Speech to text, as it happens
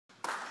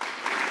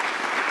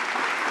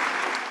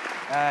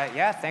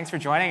Yeah, thanks for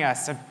joining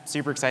us. I'm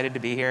super excited to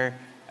be here.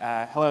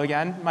 Hello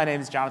again. My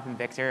name is Jonathan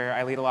Victor.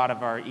 I lead a lot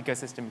of our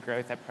ecosystem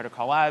growth at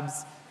Protocol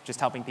Labs, just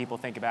helping people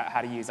think about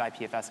how to use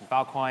IPFS and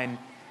Filecoin.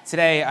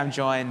 Today, I'm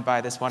joined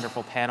by this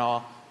wonderful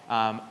panel.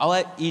 I'll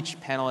let each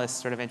panelist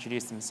sort of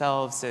introduce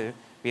themselves. So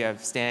we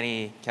have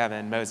Stanny,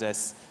 Kevin,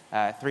 Moses,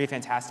 three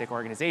fantastic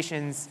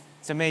organizations.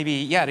 So maybe,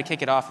 yeah, to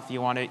kick it off, if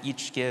you want to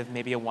each give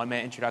maybe a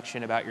 1-minute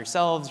introduction about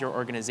yourselves, your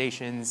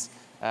organizations,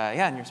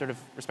 and your sort of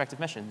respective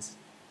missions.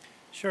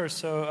 Sure.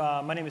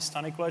 So my name is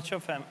Stanny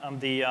Kulechov. I'm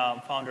the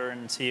founder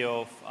and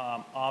CEO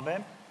of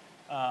Aave.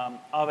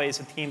 Aave is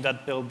a team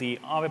that built the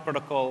Aave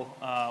protocol,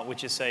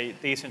 which is a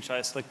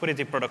decentralized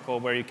liquidity protocol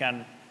where you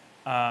can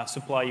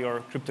supply your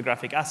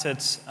cryptographic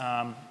assets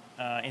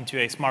into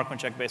a smart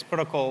contract-based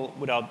protocol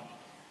without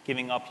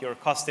giving up your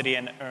custody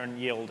and earn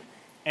yield.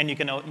 And you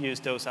can use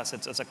those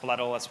assets as a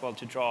collateral as well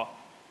to draw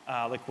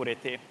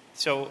liquidity.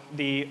 So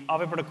the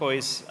Aave protocol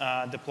is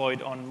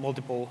deployed on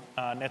multiple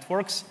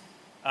networks.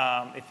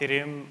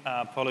 Ethereum,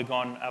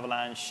 Polygon,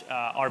 Avalanche,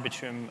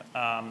 Arbitrum,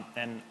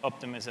 and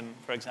Optimism,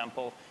 for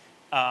example.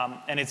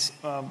 And it's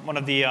one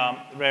of the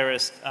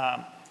rarest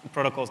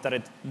protocols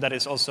that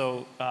is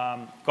also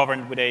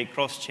governed with a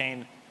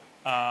cross-chain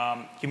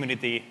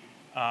community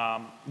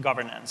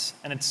governance.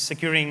 And it's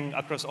securing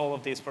across all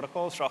of these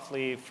protocols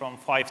roughly from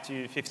 5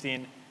 to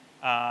 15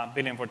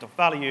 billion worth of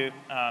value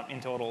in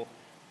total.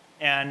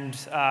 And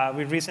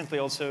we recently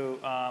also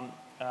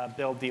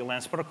built the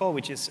Lens protocol,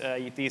 which is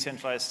a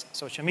decentralized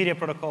social media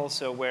protocol,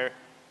 so where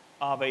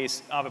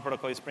Aave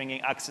protocol is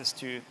bringing access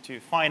to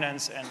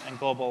finance and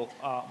global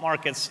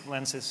markets.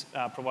 Lens is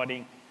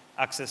providing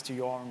access to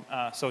your own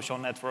social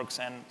networks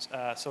and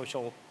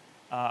social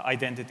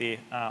identity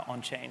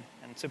on-chain.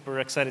 And super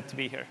excited to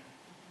be here.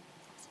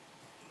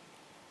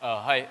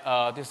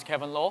 Hi, this is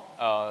Kevin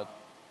Law,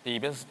 the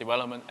business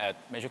development at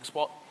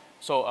MagicSpot.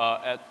 So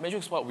at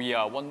MagicSpot, we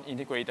are one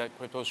integrated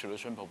crypto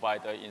solution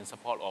provider in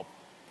support of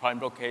prime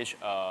brokerage,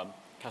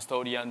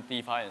 custodian,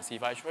 DeFi, and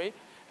CeFi trade,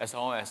 as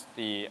well as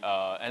the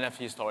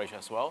NFT storage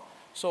as well.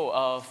 So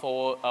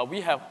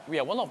we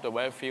are one of the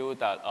very few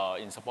that are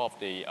in support of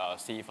the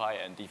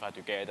CeFi and DeFi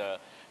together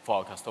for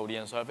our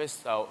custodian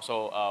service.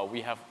 So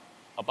we have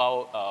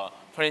about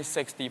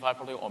 26 DeFi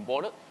protocols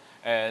onboarded,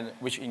 and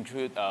which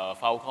include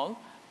Filecoin.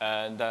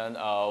 And then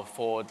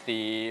for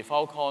the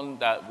Filecoin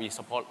that we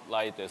support,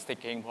 like the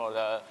staking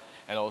product,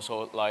 and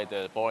also like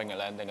the borrowing and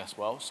lending as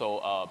well.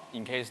 So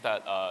in case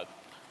that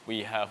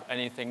we have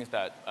anything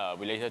that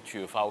related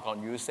to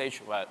Filecoin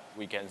usage that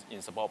we can in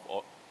support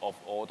of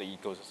all the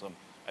ecosystem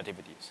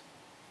activities.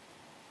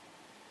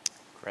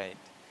 Great.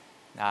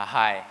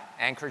 Hi,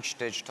 Anchorage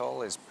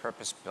Digital is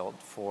purpose-built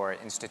for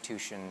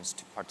institutions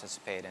to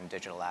participate in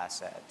digital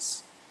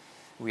assets.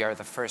 We are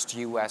the first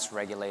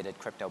US-regulated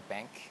crypto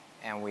bank,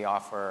 and we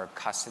offer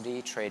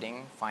custody,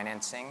 trading,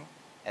 financing,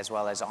 as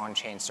well as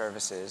on-chain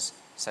services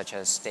such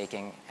as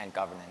staking and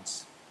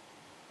governance.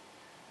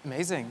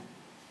 Amazing.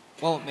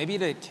 Well, maybe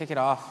to kick it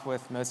off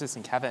with Moses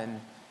and Kevin,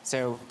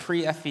 so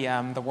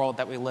pre-FVM, the world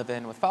that we live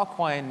in with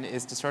Filecoin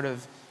is to sort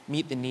of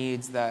meet the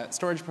needs that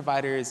storage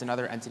providers and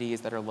other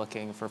entities that are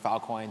looking for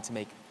Filecoin to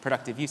make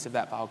productive use of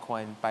that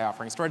Filecoin by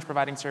offering storage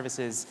providing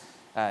services.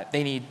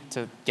 They need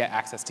to get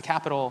access to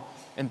capital,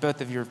 and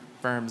both of your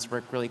firms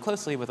work really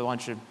closely with a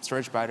bunch of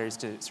storage providers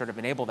to sort of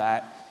enable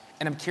that.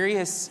 And I'm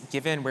curious,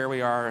 given where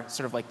we are,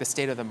 sort of like the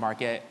state of the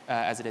market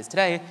as it is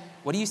today,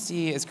 what do you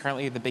see as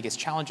currently the biggest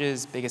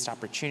challenges, biggest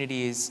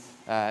opportunities,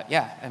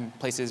 and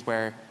places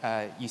where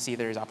you see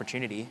there's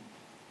opportunity?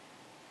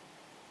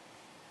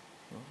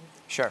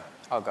 Sure,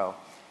 I'll go.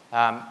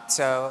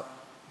 So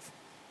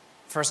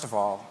first of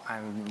all,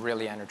 I'm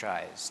really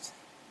energized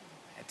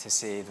to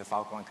see the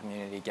Filecoin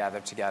community gather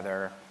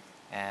together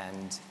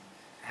and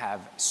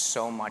have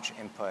so much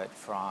input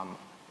from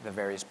the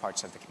various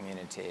parts of the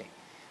community.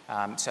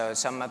 So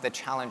some of the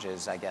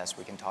challenges, I guess,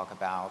 we can talk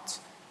about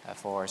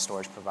for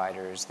storage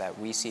providers that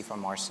we see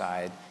from our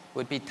side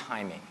would be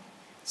timing.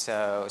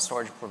 So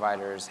storage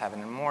providers have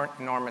an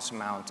enormous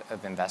amount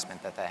of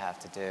investment that they have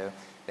to do.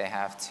 They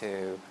have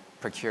to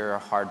procure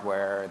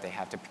hardware. They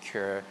have to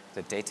procure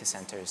the data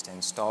centers to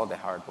install the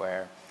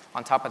hardware.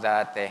 On top of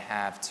that, they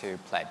have to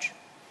pledge.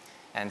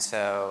 And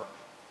so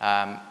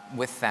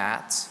with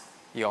that,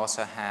 you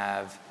also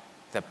have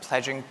the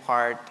pledging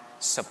part,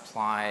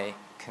 supply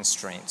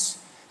constraints.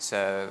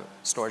 So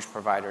storage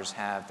providers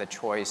have the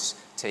choice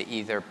to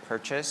either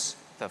purchase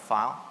the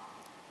file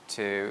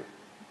to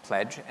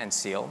pledge and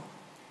seal,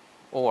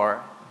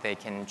 or they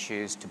can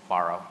choose to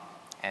borrow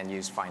and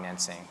use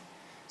financing.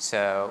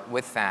 So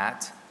with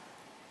that,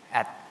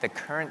 at the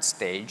current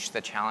stage,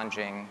 the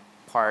challenging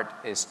part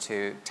is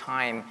to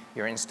time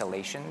your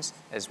installations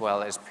as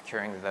well as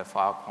procuring the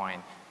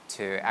Filecoin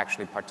to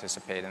actually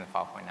participate in the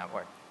Filecoin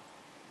network.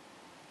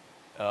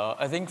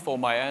 I think for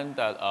my end,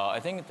 that I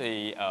think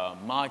the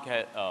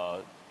market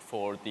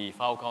for the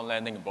Filecoin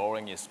lending and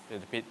borrowing is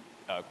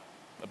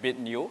a bit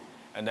new,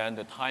 and then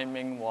the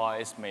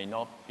timing-wise may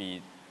not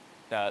be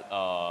that.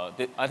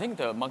 I think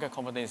the market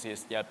confidence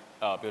is yet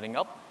building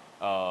up,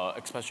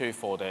 especially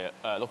for the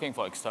looking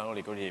for external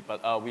liquidity.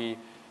 But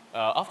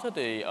after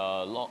the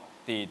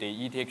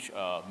ETH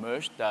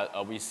merged,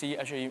 that we see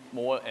actually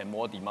more and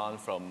more demand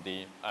from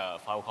the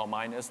Filecoin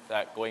miners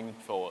that going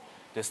for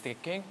the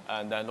staking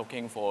and then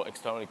looking for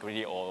external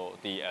liquidity or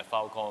the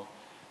Filecoin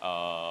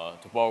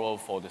to borrow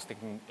for the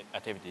staking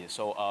activity.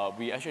 So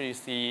we actually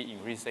see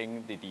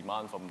increasing the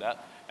demand from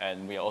that,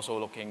 and we are also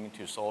looking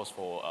to source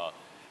for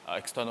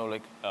external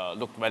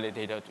look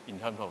validator in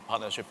terms of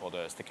partnership for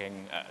the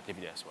staking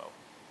activity as well.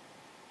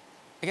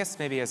 I guess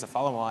maybe as a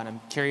follow-on, I'm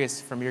curious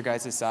from your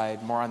guys'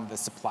 side, more on the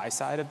supply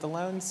side of the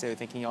loans. So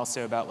thinking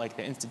also about like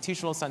the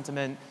institutional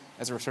sentiment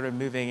as we're sort of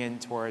moving in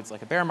towards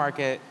like a bear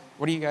market.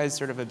 What are you guys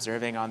sort of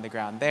observing on the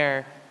ground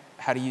there?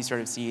 How do you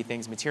sort of see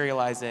things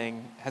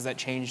materializing? Has that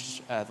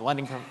changed the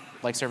lending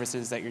like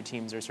services that your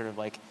teams are sort of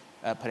like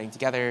putting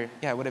together?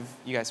 Yeah, what have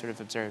you guys sort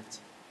of observed?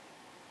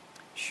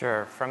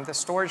 Sure. From the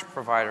storage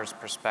provider's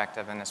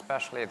perspective, and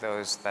especially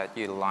those that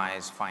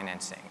utilize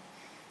financing,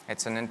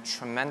 it's a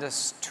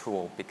tremendous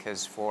tool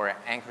because for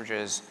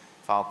Anchorage's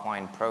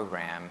Filecoin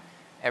program,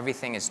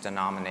 everything is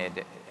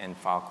denominated in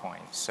Filecoin.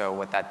 So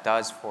what that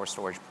does for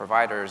storage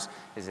providers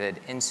is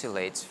it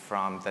insulates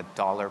from the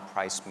dollar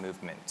price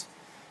movement.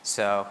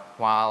 So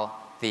while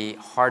the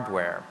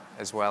hardware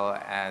as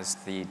well as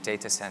the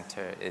data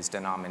center is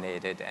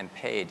denominated and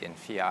paid in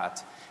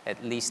fiat,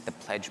 at least the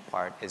pledge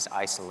part is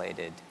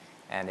isolated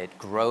and it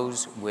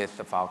grows with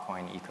the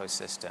Filecoin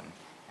ecosystem.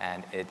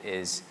 And it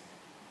is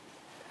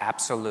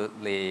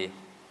absolutely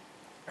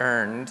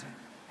earned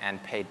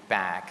and paid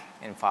back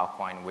in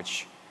Filecoin,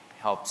 which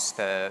helps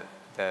the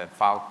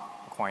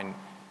Filecoin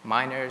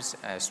miners,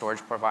 storage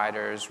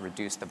providers,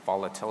 reduce the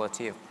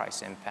volatility of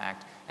price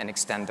impact and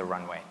extend the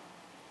runway.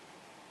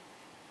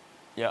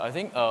 Yeah, I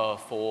think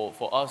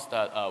for us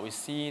that we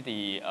see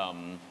the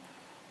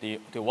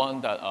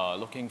one that are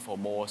looking for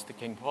more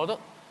staking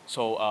product.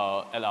 So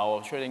at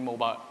our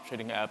mobile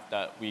trading app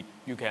that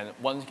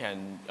one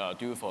can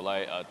do for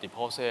like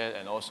deposit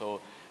and also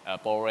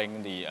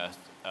borrowing the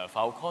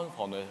Filecoin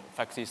for the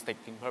flexi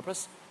staking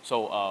purpose.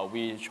 So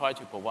we try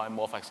to provide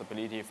more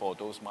flexibility for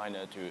those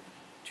miners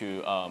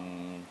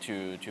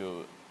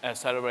to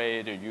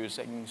accelerate the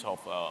usage of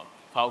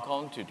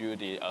Filecoin to do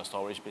the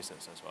storage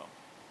business as well.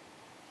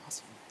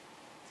 Awesome.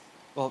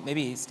 Well,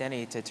 maybe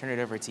Stanley, to turn it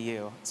over to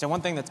you. So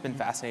one thing that's been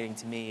fascinating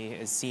to me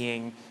is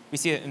we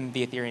see it in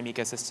the Ethereum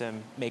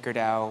ecosystem,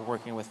 MakerDAO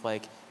working with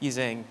like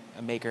using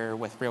a maker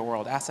with real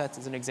world assets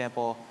as an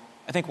example.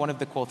 I think one of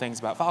the cool things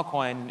about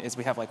Filecoin is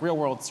we have like real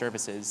world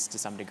services to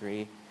some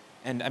degree.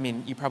 And I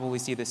mean, you probably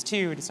see this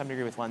too to some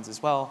degree with Lens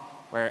as well,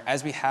 where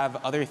as we have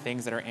other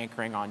things that are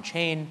anchoring on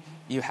chain,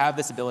 you have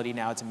this ability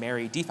now to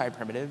marry DeFi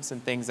primitives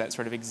and things that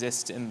sort of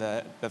exist in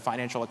the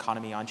financial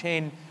economy on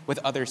chain with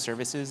other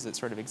services that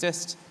sort of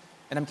exist.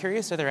 And I'm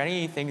curious, are there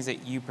any things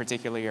that you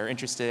particularly are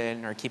interested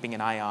in or keeping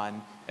an eye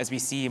on as we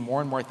see more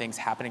and more things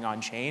happening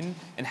on chain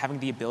and having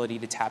the ability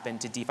to tap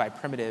into DeFi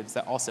primitives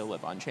that also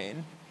live on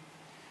chain?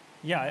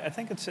 Yeah, I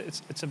think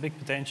it's a big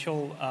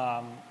potential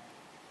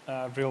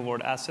real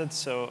world assets.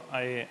 So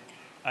I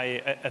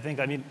think,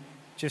 I mean,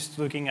 just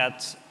looking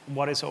at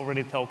what is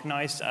already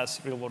tokenized as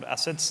real world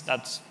assets,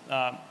 that's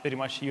pretty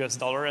much US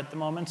dollar at the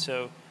moment.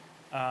 So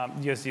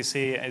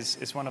USDC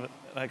is one of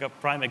like a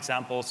prime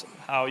examples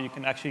how you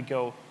can actually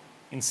go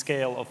in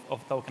scale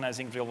of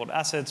tokenizing real world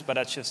assets, but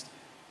that's just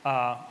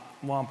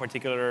one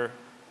particular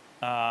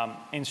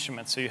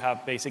instrument. So you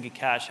have basically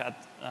cash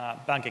at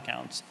bank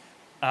accounts.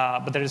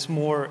 But there's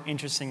more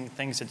interesting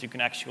things that you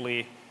can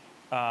actually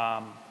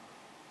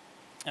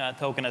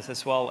tokenize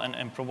as well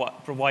and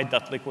provide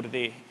that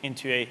liquidity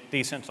into a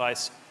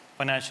decentralized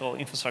financial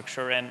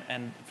infrastructure.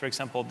 And for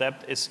example,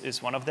 debt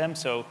is one of them.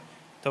 So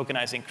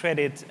tokenizing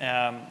credit,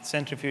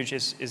 Centrifuge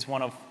is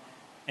one of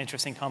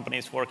interesting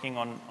companies working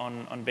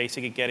on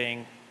basically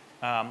getting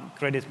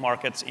credit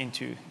markets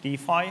into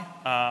DeFi.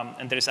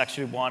 And there's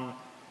actually one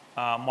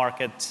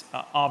market,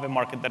 Aave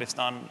market that is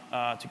done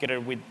together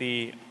with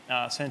the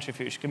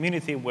Centrifuge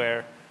community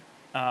where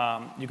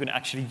you can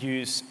actually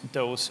use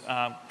those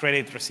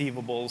credit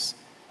receivables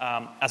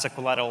as a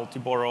collateral to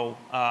borrow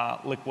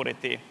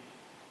liquidity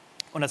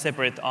on a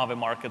separate Aave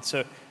market.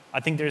 So I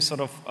think there's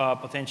sort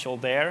of potential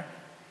there.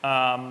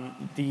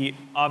 The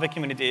Aave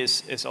community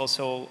is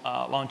also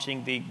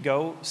launching the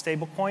Go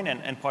stablecoin,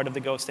 and part of the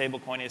Go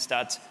stablecoin is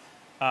that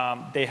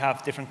they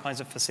have different kinds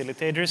of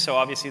facilitators. So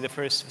obviously the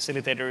first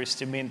facilitator is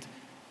to mint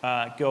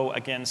Go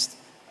against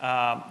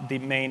the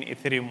main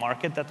Ethereum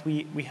market that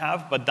we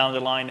have, but down the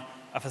line,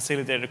 a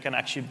facilitator can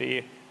actually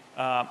be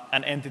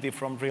an entity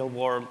from real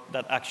world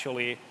that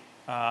actually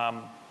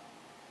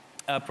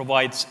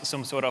provides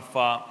some sort of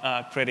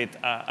credit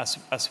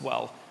as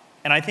well.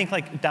 And I think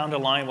like down the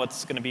line,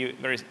 what's going to be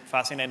very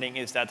fascinating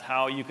is that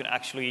how you can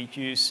actually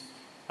use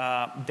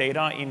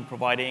data in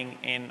providing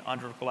in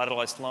under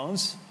collateralized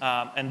loans.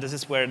 And this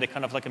is where the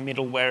kind of like a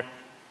middleware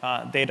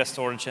data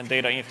storage and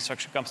data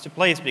infrastructure comes to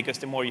place, because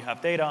the more you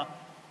have data,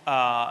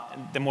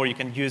 the more you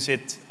can use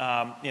it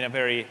in a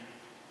very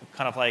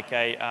kind of like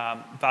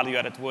a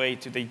value-added way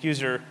to the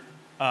user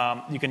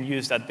you can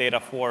use that data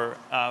for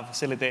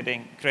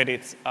facilitating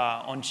credit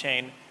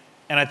on-chain.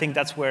 And I think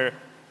that's where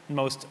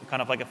most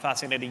kind of like a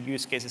fascinating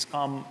use cases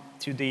come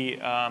to the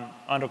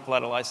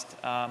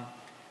under-collateralized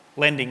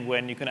lending,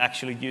 when you can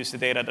actually use the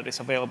data that is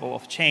available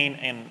off-chain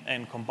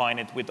and combine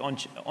it with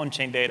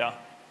on-chain data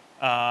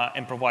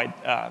and provide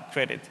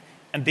credit.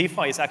 And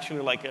DeFi is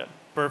actually like a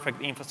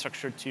perfect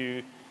infrastructure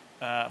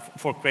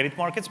for credit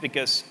markets,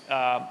 because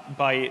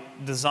by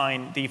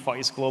design, DeFi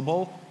is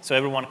global. So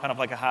everyone kind of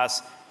like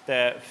has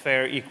the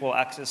fair, equal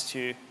access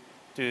to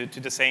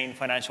the same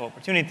financial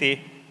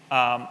opportunity.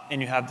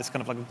 And you have this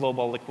kind of like a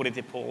global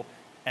liquidity pool.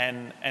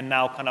 And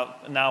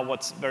now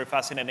what's very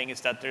fascinating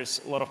is that there's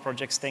a lot of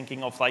projects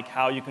thinking of like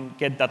how you can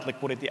get that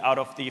liquidity out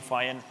of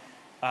DeFi and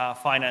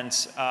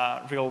finance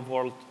real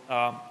world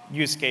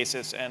use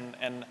cases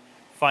and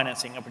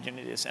financing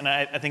opportunities. And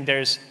I think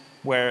there's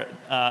where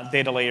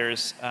data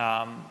layers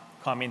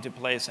come into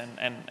place,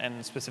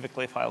 and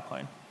specifically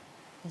Filecoin.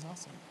 That's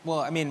awesome. Well,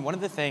 I mean, one of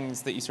the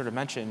things that you sort of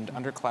mentioned,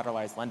 under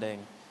collateralized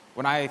lending,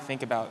 when I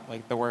think about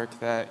like the work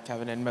that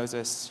Kevin and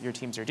Moses, your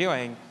teams are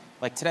doing,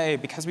 like today,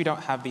 because we don't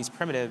have these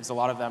primitives, a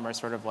lot of them are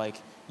sort of like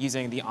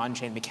using the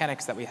on-chain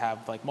mechanics that we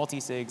have, like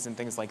multi-sigs and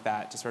things like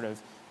that, to sort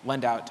of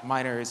lend out to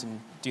miners and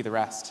do the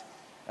rest.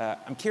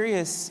 I'm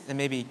curious, and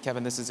maybe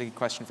Kevin, this is a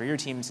question for your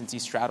team since you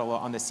straddle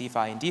on the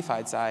CeFi and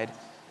DeFi side.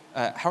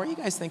 How are you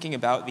guys thinking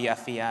about the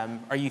FVM?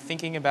 Are you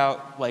thinking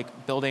about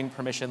like building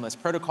permissionless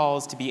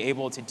protocols to be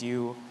able to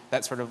do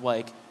that sort of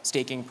like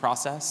staking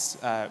process,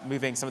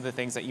 moving some of the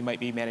things that you might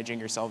be managing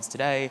yourselves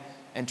today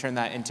and turn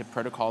that into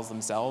protocols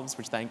themselves,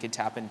 which then could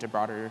tap into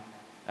broader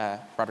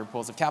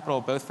pools of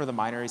capital, both for the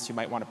miners who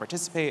might want to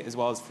participate, as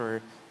well as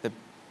for the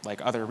like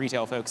other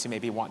retail folks who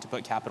maybe want to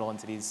put capital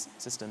into these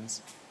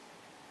systems?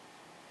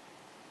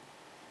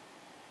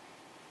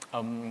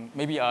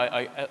 Maybe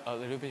I add a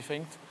little bit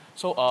things.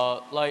 So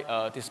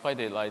despite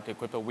the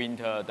crypto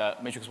winter,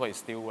 that Matrix is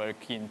still very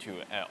keen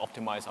to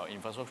optimize our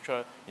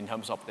infrastructure in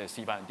terms of the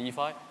CeFi and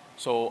DeFi.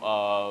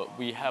 So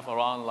we have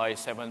around like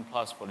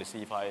 7+ for the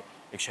CeFi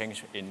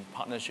exchange in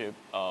partnership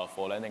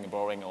for lending and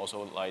borrowing,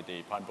 also like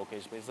the prime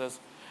brokerage business.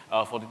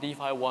 For the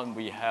DeFi one,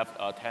 we have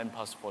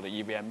 10+ for the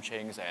EVM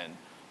chains and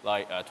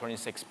like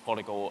 26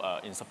 protocol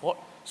in support.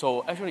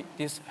 So actually,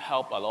 this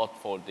helped a lot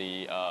for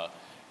the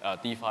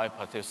DeFi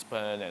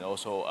participant and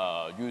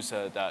also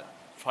user that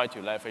try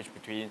to leverage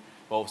between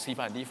both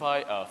CeFi and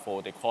DeFi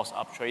for the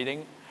cross-up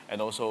trading,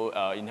 and also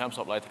in terms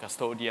of like the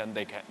custodian,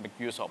 they can make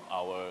use of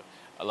our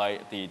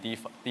like the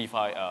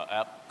DeFi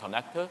app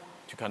connector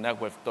to connect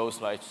with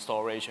those like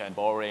storage and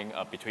borrowing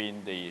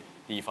between the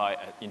DeFi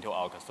into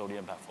our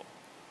custodian platform.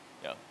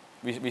 Yeah,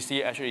 we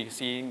see actually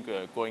seeing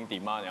growing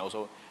demand and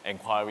also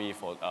inquiry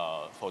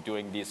for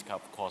doing these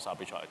kind of cross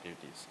arbitrage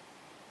activities.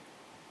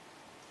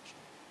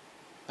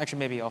 Actually,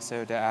 maybe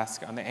also to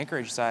ask on the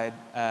Anchorage side,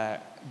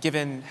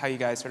 given how you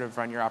guys sort of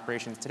run your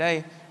operations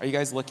today, are you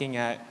guys looking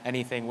at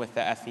anything with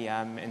the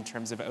FVM in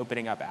terms of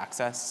opening up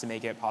access to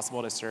make it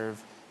possible to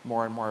serve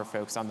more and more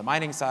folks on the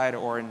mining side,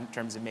 or in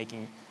terms of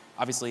making,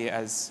 obviously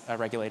as a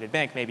regulated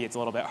bank, maybe it's a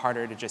little bit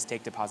harder to just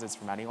take deposits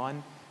from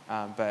anyone,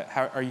 but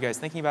how are you guys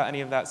thinking about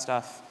any of that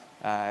stuff?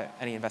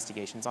 Any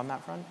investigations on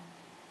that front?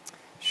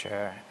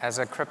 Sure. As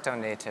a crypto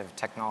native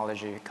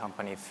technology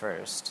company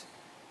first,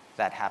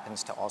 that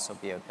happens to also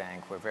be a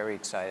bank, we're very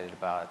excited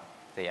about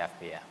the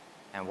FVM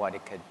and what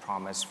it could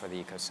promise for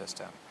the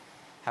ecosystem.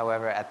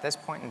 However, at this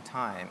point in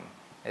time,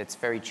 it's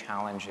very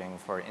challenging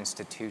for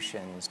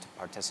institutions to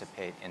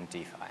participate in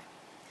DeFi.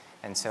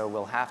 And so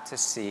we'll have to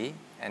see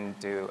and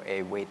do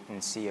a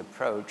wait-and-see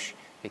approach,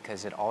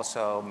 because it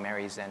also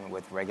marries in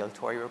with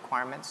regulatory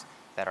requirements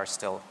that are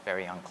still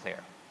very unclear.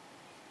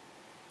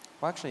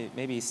 Well, actually,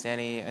 maybe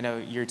Stanny, I know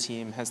your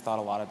team has thought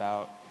a lot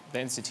about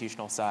the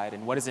institutional side,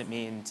 and what does it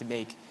mean to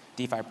make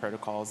DeFi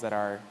protocols that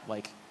are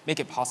like make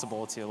it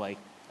possible to like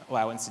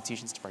allow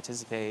institutions to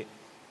participate.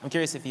 I'm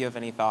curious if you have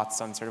any thoughts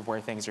on sort of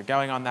where things are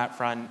going on that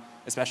front,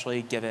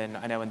 especially given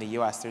I know in the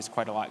US there's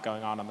quite a lot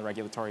going on the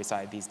regulatory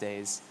side these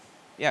days.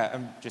 Yeah,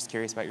 I'm just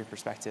curious about your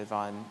perspective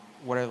on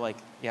what are like,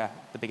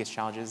 the biggest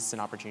challenges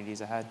and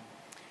opportunities ahead.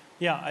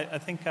 Yeah, I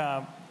think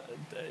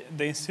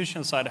the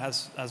institutional side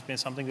has been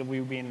something that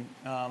we've been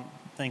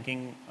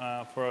thinking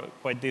for a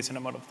quite decent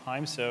amount of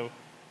time. So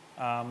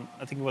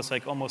I think it was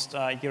like almost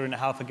a year and a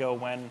half ago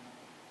when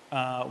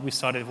we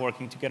started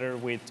working together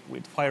with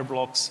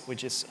Fireblocks,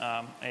 which is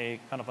a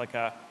kind of like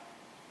I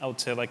would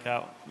say like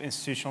a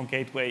institutional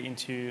gateway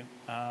into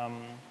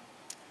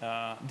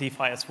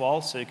DeFi as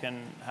well. So you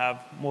can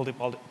have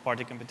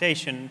multi-party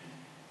computation,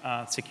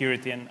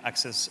 security, and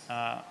access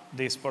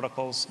these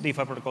protocols,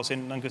 DeFi protocols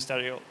in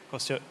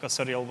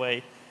non-custodial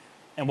way.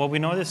 And what we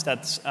noticed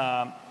that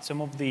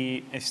some of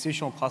the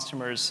institutional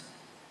customers,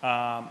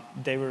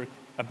 they were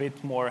a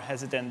bit more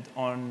hesitant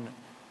on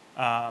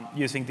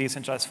using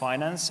decentralized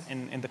finance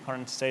in the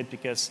current state,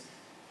 because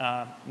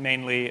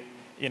mainly,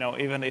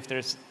 even if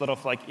there's a lot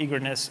of like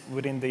eagerness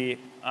within the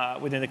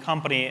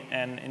company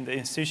and in the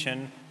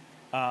institution,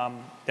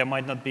 there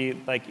might not be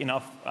like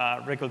enough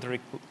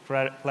regulatory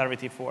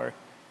clarity for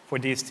for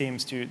these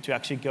teams to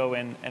actually go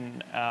and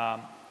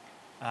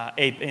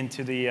ape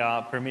into the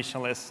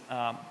permissionless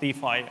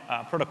DeFi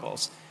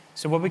protocols.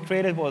 So what we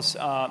created was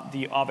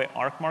the Aave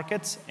Arc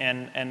markets,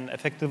 and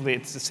effectively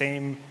it's the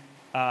same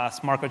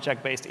smart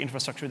contract-based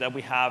infrastructure that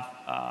we have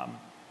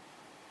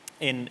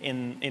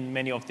in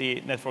many of the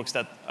networks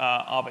that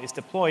Aave is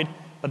deployed.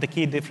 But the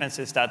key difference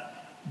is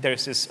that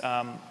there's this,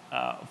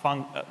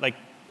 like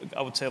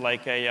I would say,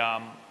 like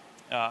a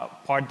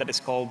part that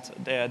is called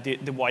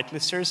the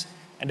whitelisters,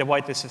 and the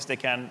whitelisters, they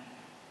can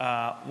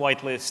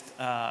whitelist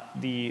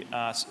the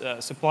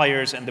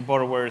suppliers and the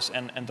borrowers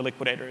and the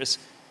liquidators.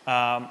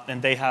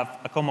 And they have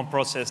a common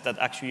process that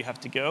actually you have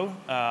to go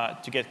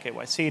to get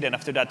KYC'd, and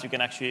after that you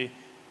can actually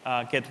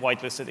get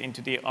whitelisted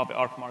into the Aave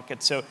Arc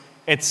market. So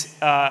it's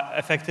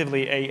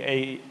effectively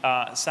a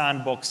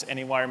sandbox, an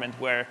environment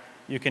where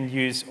you can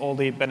use all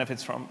the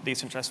benefits from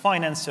decentralized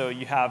finance. So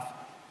you have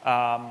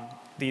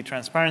the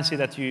transparency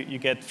that you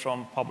get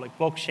from public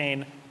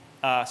blockchain,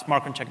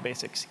 smart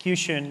contract-based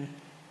execution,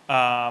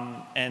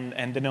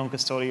 and the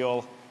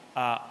non-custodial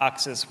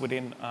access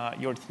within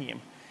your team.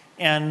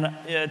 And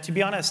to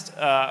be honest,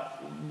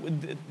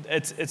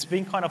 it's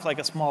been kind of like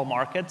a small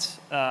market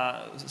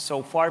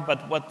so far,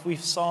 but what we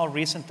saw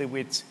recently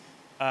with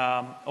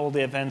all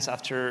the events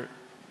after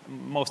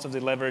most of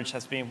the leverage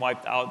has been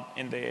wiped out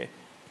in the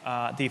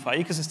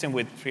DeFi ecosystem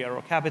with 3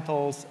 Arrow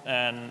Capitals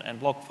and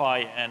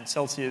BlockFi and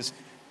Celsius,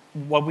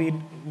 what we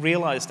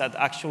realized that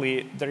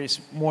actually there is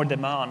more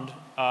demand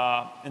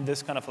in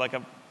this kind of like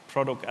a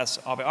product as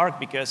Aave Arc,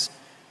 because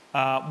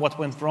what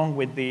went wrong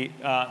with the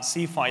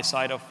CeFi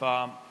side of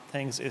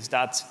things is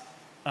that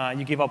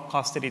you give up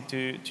custody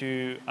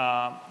to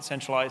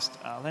centralized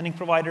lending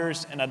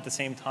providers, and at the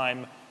same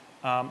time,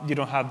 you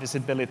don't have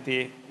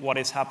visibility what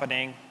is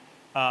happening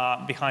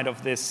behind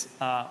of this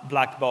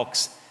black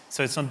box.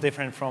 So it's not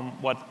different from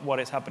what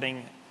is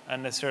happening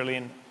necessarily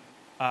in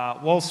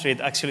Wall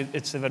Street. Actually,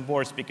 it's even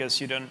worse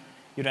because you don't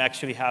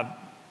actually have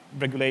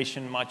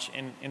regulation much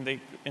in the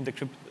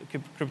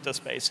crypto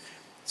space.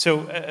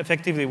 So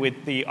effectively,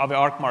 with the Aave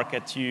Arc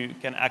market, you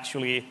can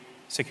actually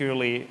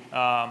securely,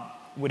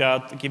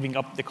 without giving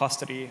up the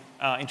custody,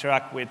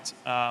 interact with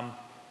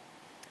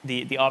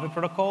the Aave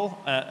protocol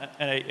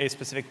in a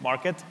specific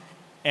market,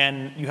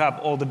 and you have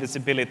all the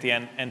visibility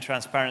and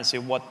transparency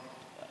of what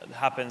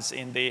happens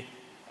in the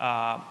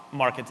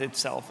market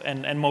itself,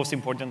 and most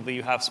importantly,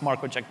 you have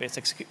smart contract-based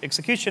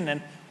execution.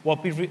 And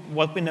what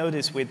we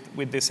noticed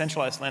with the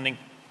centralized lending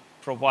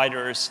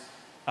providers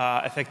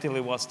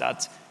effectively was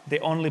that the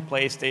only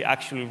place they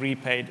actually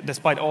repaid,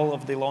 despite all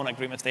of the loan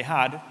agreements they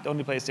had, the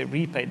only place they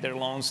repaid their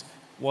loans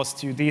was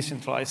to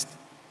decentralized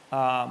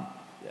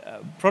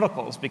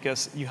protocols,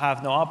 because you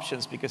have no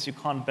options, because you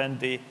can't bend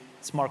the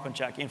smart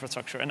contract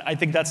infrastructure. And I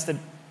think that's the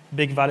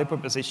big value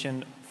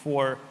proposition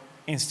for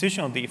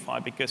institutional DeFi,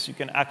 because you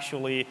can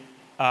actually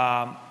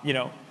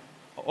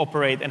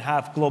operate and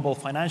have global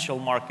financial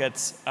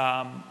markets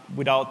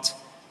without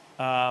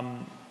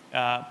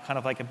kind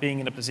of like being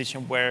in a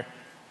position where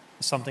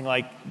something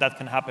like that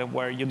can happen,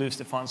 where you lose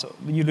the funds,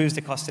 you lose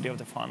the custody of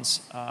the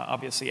funds,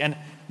 obviously. And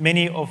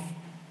many of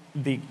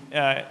the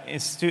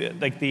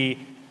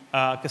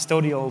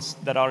custodials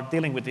that are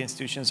dealing with the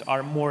institutions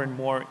are more and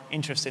more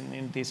interested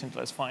in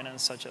decentralized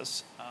finance, such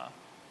as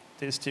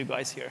these two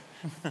guys here.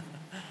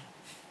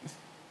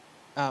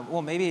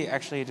 Well, maybe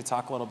actually to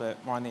talk a little bit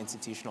more on the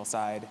institutional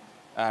side.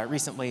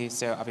 Recently,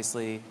 so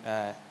obviously,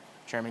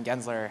 Chairman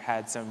Gensler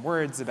had some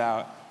words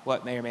about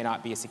what may or may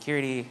not be a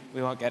security.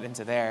 We won't get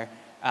into there.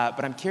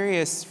 But I'm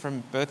curious,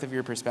 from both of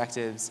your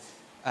perspectives,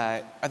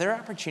 are there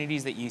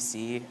opportunities that you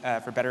see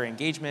for better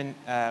engagement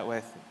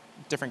with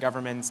different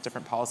governments,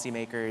 different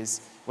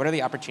policymakers? What are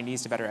the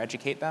opportunities to better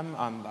educate them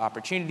on the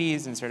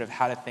opportunities and sort of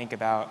how to think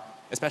about,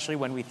 especially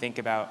when we think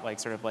about like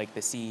sort of like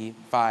the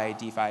CeFi,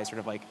 DeFi sort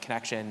of like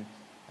connection,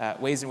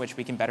 ways in which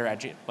we can better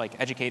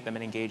educate them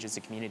and engage as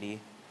a community?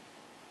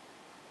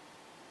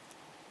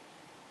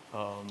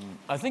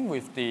 I think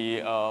with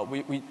the,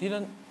 we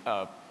didn't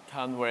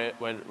count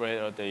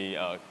where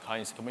the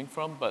kind is coming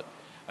from, but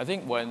I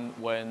think when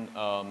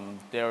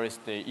there is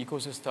the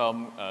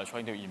ecosystem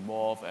trying to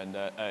evolve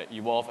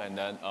and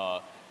then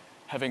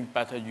having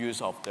better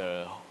use of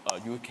the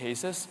use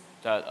cases,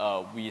 that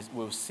we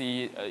will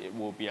see it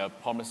will be a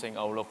promising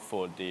outlook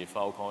for the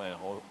Filecoin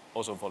and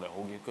also for the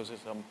whole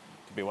ecosystem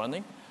to be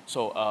running.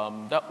 So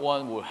that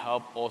one will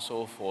help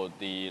also for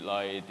the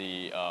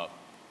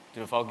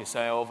Filecoin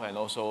itself, and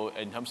also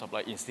in terms of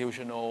like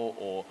institutional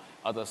or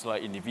others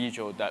like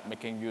individual that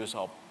making use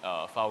of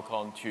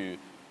Filecoin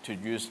to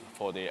use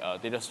for the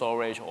data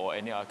storage or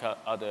any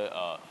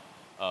other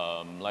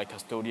like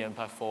custodian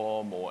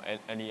platform or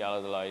any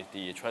other like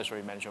the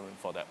treasury management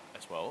for that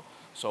as well.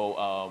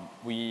 So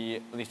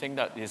we think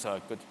that is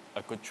a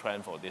good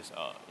trend for this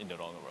in the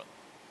long run.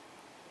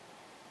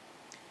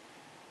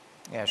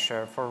 Yeah,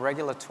 sure. For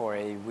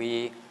regulatory,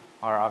 we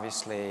are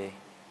obviously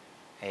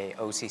a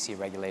OCC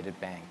regulated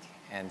bank,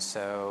 and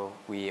so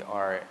we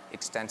are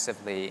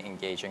extensively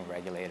engaging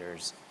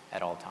regulators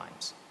at all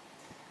times.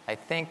 I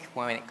think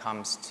when it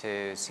comes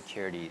to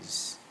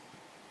securities,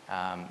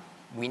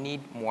 We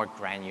need more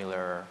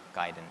granular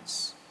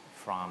guidance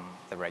from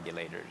the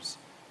regulators.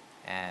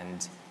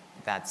 And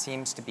that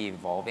seems to be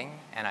evolving,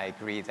 and I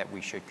agree that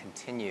we should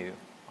continue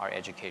our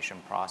education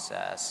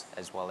process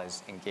as well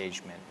as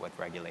engagement with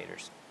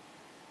regulators.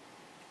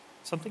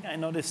 Something I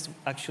noticed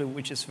actually,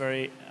 which is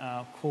very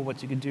cool,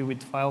 what you could do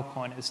with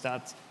Filecoin is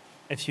that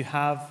if you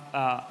have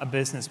a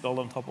business built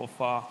on top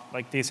of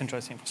like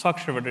decentralized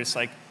infrastructure, whether it's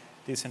like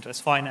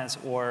decentralized finance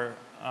or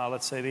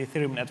let's say the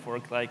Ethereum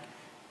network, like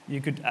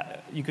you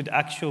could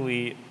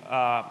actually,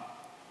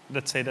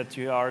 let's say that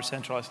you are a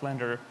centralized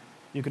lender,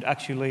 you could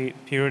actually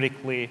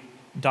periodically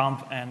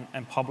dump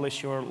and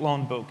publish your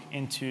loan book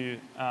into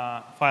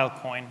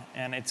Filecoin,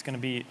 and it's going to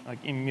be like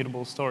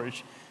immutable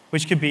storage,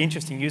 which could be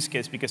interesting use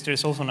case because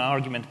there's also an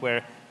argument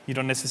where you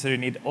don't necessarily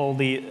need all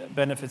the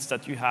benefits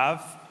that you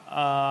have,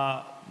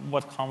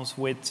 what comes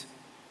with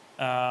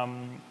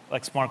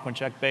like smart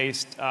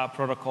contract-based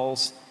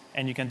protocols,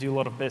 and you can do a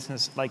lot of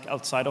business like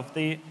outside of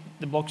the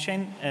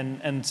blockchain,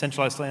 and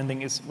centralized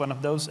lending is one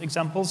of those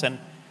examples. And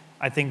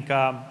I think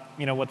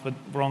what went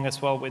wrong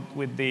as well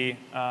with the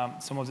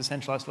some of the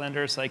centralized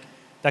lenders, like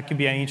that could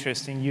be an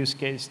interesting use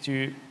case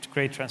to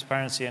create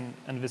transparency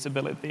and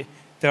visibility.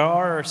 There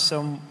are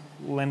some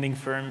lending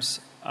firms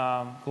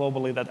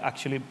globally that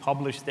actually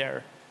publish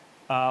their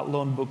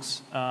loan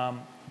books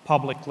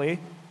publicly.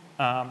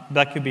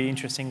 That could be an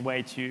interesting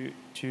way to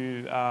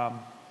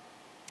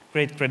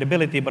create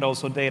credibility, but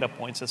also data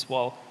points as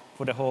well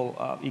for the whole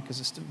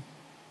ecosystem.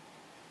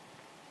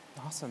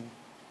 Awesome.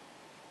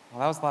 Well,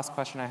 that was the last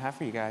question I have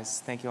for you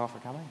guys. Thank you all for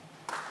coming.